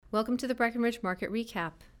Welcome to the Breckinridge Market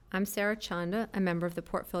Recap. I'm Sarah Chanda, a member of the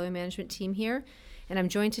portfolio management team here, and I'm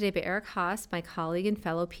joined today by Eric Haas, my colleague and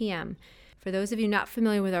fellow PM. For those of you not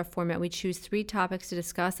familiar with our format, we choose 3 topics to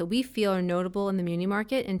discuss that we feel are notable in the muni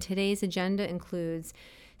market, and today's agenda includes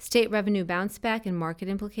state revenue bounce back and market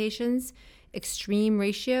implications, extreme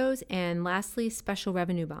ratios, and lastly, special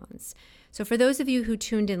revenue bonds. So for those of you who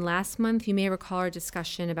tuned in last month, you may recall our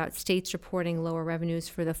discussion about states reporting lower revenues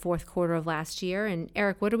for the fourth quarter of last year. And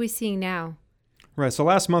Eric, what are we seeing now? Right. So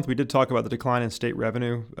last month we did talk about the decline in state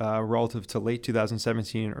revenue relative to late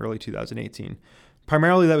 2017 and early 2018.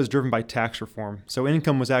 Primarily that was driven by tax reform. So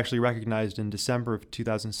income was actually recognized in December of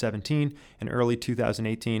 2017 and early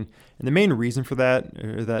 2018. And the main reason for that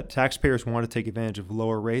is that taxpayers want to take advantage of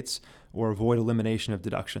lower rates or avoid elimination of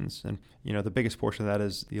deductions. And the biggest portion of that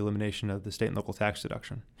is the elimination of the state and local tax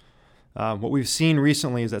deduction. What we've seen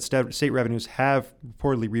recently is that state revenues have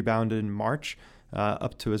reportedly rebounded in March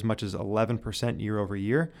up to as much as 11% year over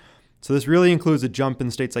year. So this really includes a jump in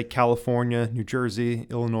states like California, New Jersey,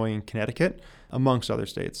 Illinois, and Connecticut, amongst other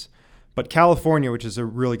states. But California, which is a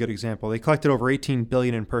really good example, they collected over $18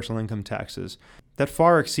 billion in personal income taxes. That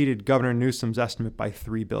far exceeded Governor Newsom's estimate by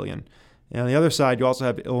 $3 billion. And on the other side, you also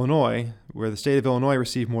have Illinois, where the state of Illinois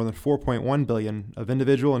received more than $4.1 billion of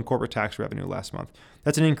individual and corporate tax revenue last month.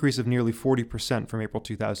 That's an increase of nearly 40% from April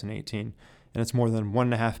 2018, and it's more than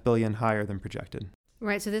 $1.5 billion higher than projected.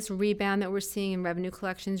 Right, so this rebound that we're seeing in revenue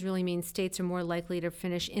collections really means states are more likely to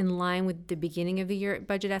finish in line with the beginning of the year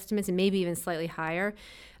budget estimates and maybe even slightly higher.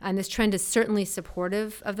 And this trend is certainly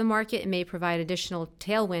supportive of the market and may provide additional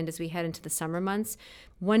tailwind as we head into the summer months.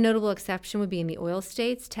 One notable exception would be in the oil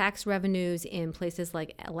states. Tax revenues in places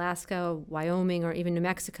like Alaska, Wyoming, or even New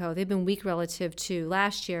Mexico, they've been weak relative to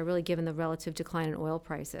last year, really given the relative decline in oil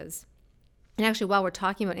prices. And actually, while we're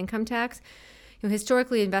talking about income tax,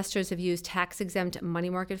 historically, investors have used tax-exempt money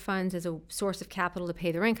market funds as a source of capital to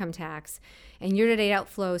pay their income tax. And year-to-date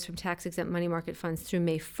outflows from tax-exempt money market funds through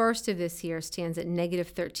May 1st of this year stands at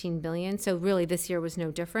negative $13 billion. So really, this year was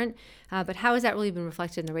no different. But how has that really been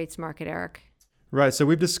reflected in the rates market, Eric? Right. So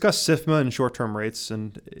we've discussed SIFMA and short-term rates.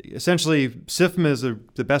 And essentially, SIFMA is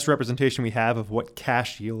the best representation we have of what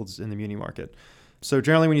cash yields in the muni market. So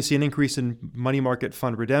generally, when you see an increase in money market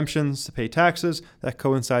fund redemptions to pay taxes, that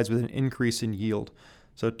coincides with an increase in yield.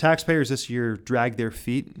 So taxpayers this year dragged their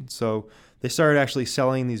feet. So they started actually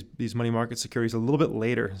selling these money market securities a little bit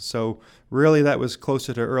later. So really, that was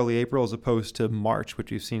closer to early April as opposed to March,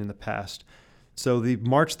 which we've seen in the past. So the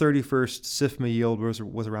March 31st SIFMA yield was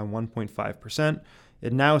around 1.5%.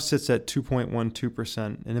 It now sits at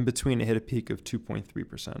 2.12%, and in between, it hit a peak of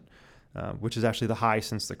 2.3%, which is actually the high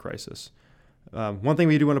since the crisis. One thing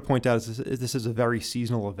we do want to point out is this is a very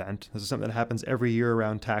seasonal event. This is something that happens every year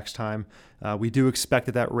around tax time. We do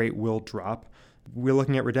expect that rate will drop. We're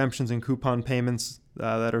looking at redemptions and coupon payments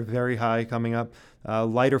that are very high coming up,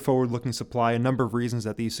 lighter forward-looking supply, a number of reasons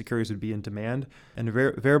that these securities would be in demand, and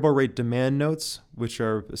variable rate demand notes, which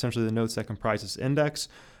are essentially the notes that comprise this index.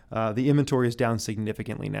 The inventory is down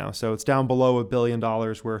significantly now. So it's down below $1 billion,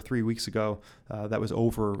 where 3 weeks ago that was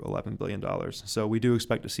over $11 billion. So we do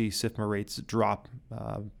expect to see SIFMA rates drop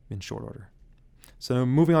in short order. So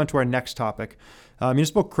moving on to our next topic,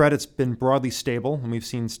 municipal credit's been broadly stable, and we've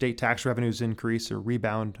seen state tax revenues increase or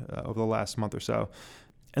rebound over the last month or so.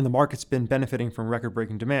 And the market's been benefiting from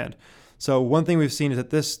record-breaking demand. So one thing we've seen is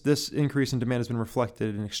that this increase in demand has been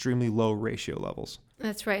reflected in extremely low ratio levels.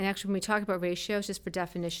 That's right. And actually, when we talk about ratios, just for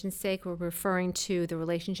definition's sake, we're referring to the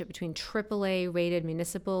relationship between AAA rated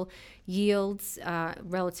municipal yields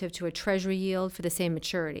relative to a treasury yield for the same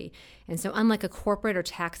maturity. And so unlike a corporate or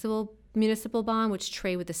taxable municipal bond, which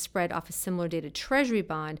trade with a spread off a similar dated treasury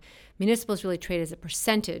bond, municipals really trade as a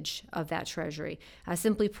percentage of that treasury.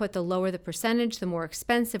 Simply put, the lower the percentage, the more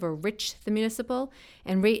expensive or rich the municipal.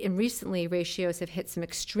 And recently, ratios have hit some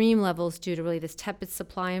extreme levels due to really this tepid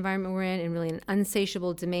supply environment we're in and really an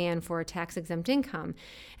insatiable demand for a tax-exempt income.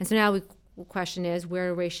 And so now the question is, where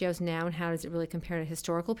are ratios now and how does it really compare to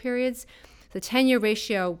historical periods? The 10-year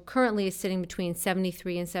ratio currently is sitting between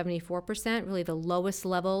 73 and 74%, really the lowest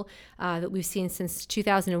level that we've seen since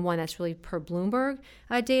 2001. That's really per Bloomberg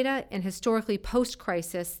data. And historically,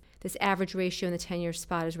 post-crisis, this average ratio in the 10-year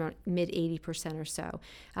spot is around mid-80% or so.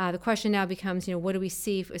 The question now becomes, what do we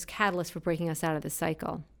see as catalysts for breaking us out of this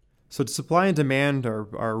cycle? So supply and demand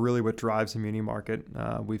are really what drives the muni market.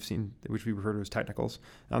 We've seen, which we refer to as technicals.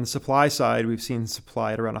 On the supply side, we've seen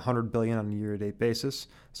supply at around $100 billion on a year-to-date basis.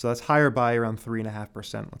 So that's higher by around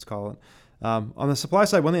 3.5%, let's call it. On the supply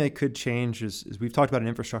side, one thing that could change is we've talked about an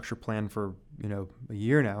infrastructure plan for a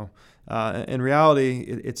year now. In reality,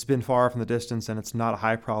 it's been far from the distance, and it's not a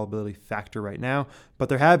high probability factor right now. But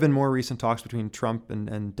there have been more recent talks between Trump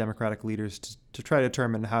and Democratic leaders to try to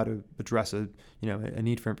determine how to address a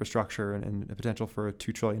need for infrastructure and a potential for a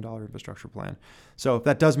 $2 trillion infrastructure plan. So if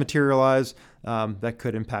that does materialize, that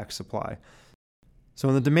could impact supply. So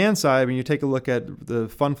on the demand side, when you take a look at the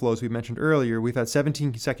fund flows we mentioned earlier, we've had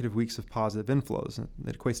 17 consecutive weeks of positive inflows.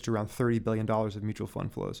 That equates to around $30 billion of mutual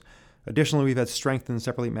fund flows. Additionally, we've had strength in the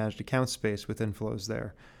separately managed account space with inflows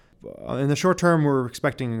there. In the short term, we're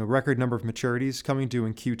expecting a record number of maturities coming due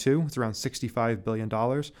in Q2. It's around $65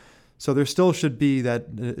 billion. So there still should be that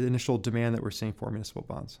initial demand that we're seeing for municipal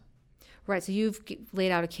bonds. Right, so you've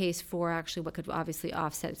laid out a case for actually what could obviously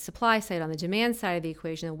offset supply side on the demand side of the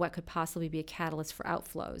equation, and what could possibly be a catalyst for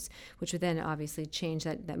outflows, which would then obviously change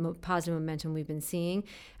that positive momentum we've been seeing.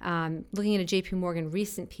 Looking at a JP Morgan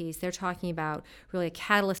recent piece, they're talking about really a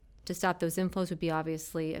catalyst to stop those inflows would be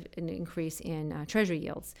obviously an increase in Treasury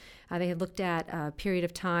yields. They had looked at a period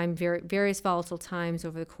of time, various volatile times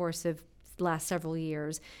over the course of last several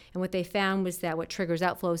years. And what they found was that what triggers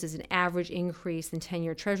outflows is an average increase in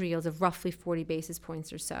 10-year Treasury yields of roughly 40 basis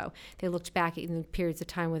points or so. They looked back in the periods of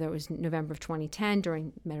time, whether it was November of 2010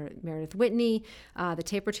 during Meredith Whitney, the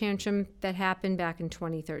taper tantrum that happened back in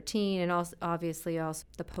 2013, and also obviously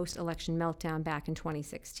the post-election meltdown back in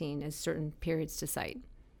 2016 as certain periods to cite.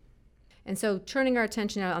 And so turning our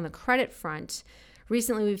attention out on the credit front,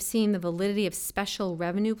 recently, we've seen the validity of special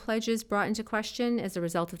revenue pledges brought into question as a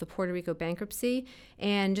result of the Puerto Rico bankruptcy.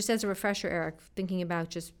 And just as a refresher, Eric, thinking about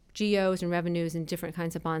just GOs and revenues and different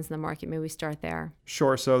kinds of bonds in the market, maybe we start there.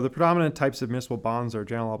 Sure. So the predominant types of municipal bonds are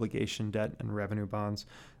general obligation debt and revenue bonds.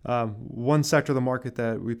 One sector of the market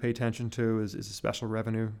that we pay attention to is the special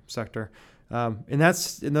revenue sector. In that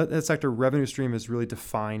sector, revenue stream is really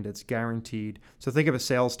defined. It's guaranteed. So think of a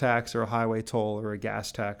sales tax or a highway toll or a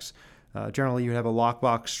gas tax. Generally, you have a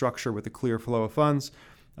lockbox structure with a clear flow of funds.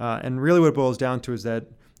 And really what it boils down to is that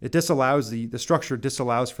it disallows the structure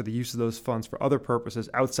disallows for the use of those funds for other purposes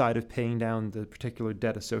outside of paying down the particular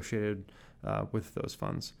debt associated with those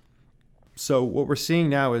funds. So what we're seeing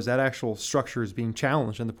now is that actual structure is being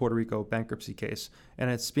challenged in the Puerto Rico bankruptcy case, and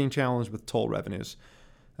it's being challenged with toll revenues.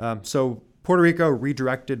 So Puerto Rico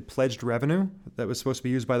redirected pledged revenue that was supposed to be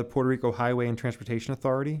used by the Puerto Rico Highway and Transportation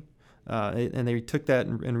Authority, and they took that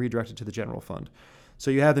and redirected to the general fund. So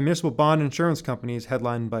you have the municipal bond insurance companies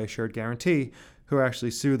headlined by Assured Guarantee, who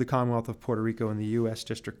actually sued the Commonwealth of Puerto Rico in the U.S.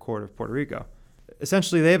 District Court of Puerto Rico.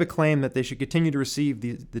 Essentially, they have a claim that they should continue to receive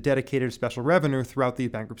the dedicated special revenue throughout the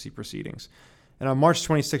bankruptcy proceedings. And on March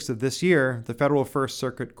 26th of this year, the Federal First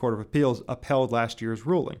Circuit Court of Appeals upheld last year's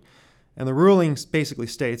ruling. And the ruling basically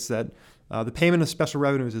states that the payment of special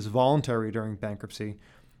revenues is voluntary during bankruptcy,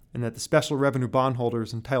 and that the special revenue bondholder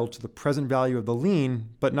is entitled to the present value of the lien,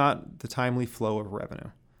 but not the timely flow of revenue.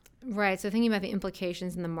 Right. So thinking about the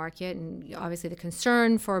implications in the market, and obviously the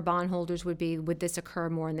concern for bondholders would be, would this occur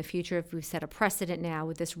more in the future if we've set a precedent now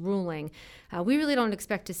with this ruling? We really don't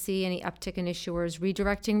expect to see any uptick in issuers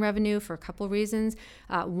redirecting revenue for a couple of reasons.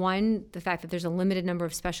 One, the fact that there's a limited number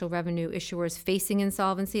of special revenue issuers facing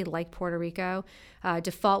insolvency, like Puerto Rico.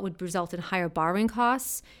 Default would result in higher borrowing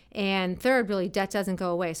costs. And third, really, debt doesn't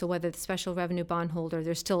go away. So whether the special revenue bondholder,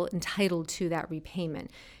 they're still entitled to that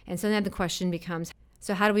repayment. And so then the question becomes,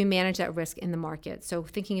 so how do we manage that risk in the market? So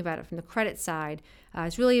thinking about it from the credit side,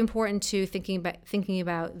 it's really important to thinking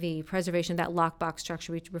about the preservation of that lockbox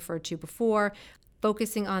structure we referred to before,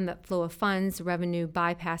 focusing on the flow of funds, revenue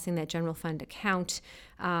bypassing that general fund account,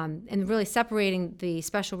 and really separating the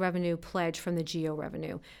special revenue pledge from the GO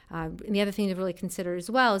revenue. And the other thing to really consider as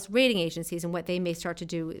well is rating agencies and what they may start to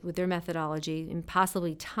do with their methodology, and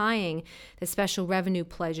possibly tying the special revenue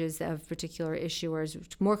pledges of particular issuers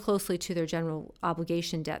more closely to their general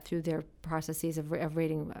obligation debt through their processes of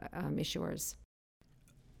rating issuers.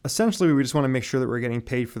 Essentially, we just want to make sure that we're getting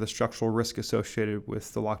paid for the structural risk associated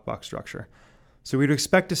with the lockbox structure. So we'd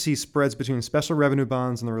expect to see spreads between special revenue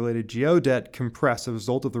bonds and the related GO debt compress as a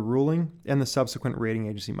result of the ruling and the subsequent rating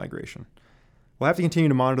agency migration. We'll have to continue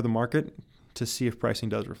to monitor the market to see if pricing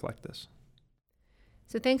does reflect this.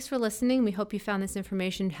 So thanks for listening. We hope you found this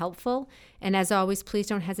information helpful. And as always, please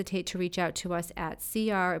don't hesitate to reach out to us at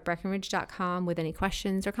cr@breckinridge.com with any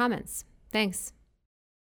questions or comments. Thanks.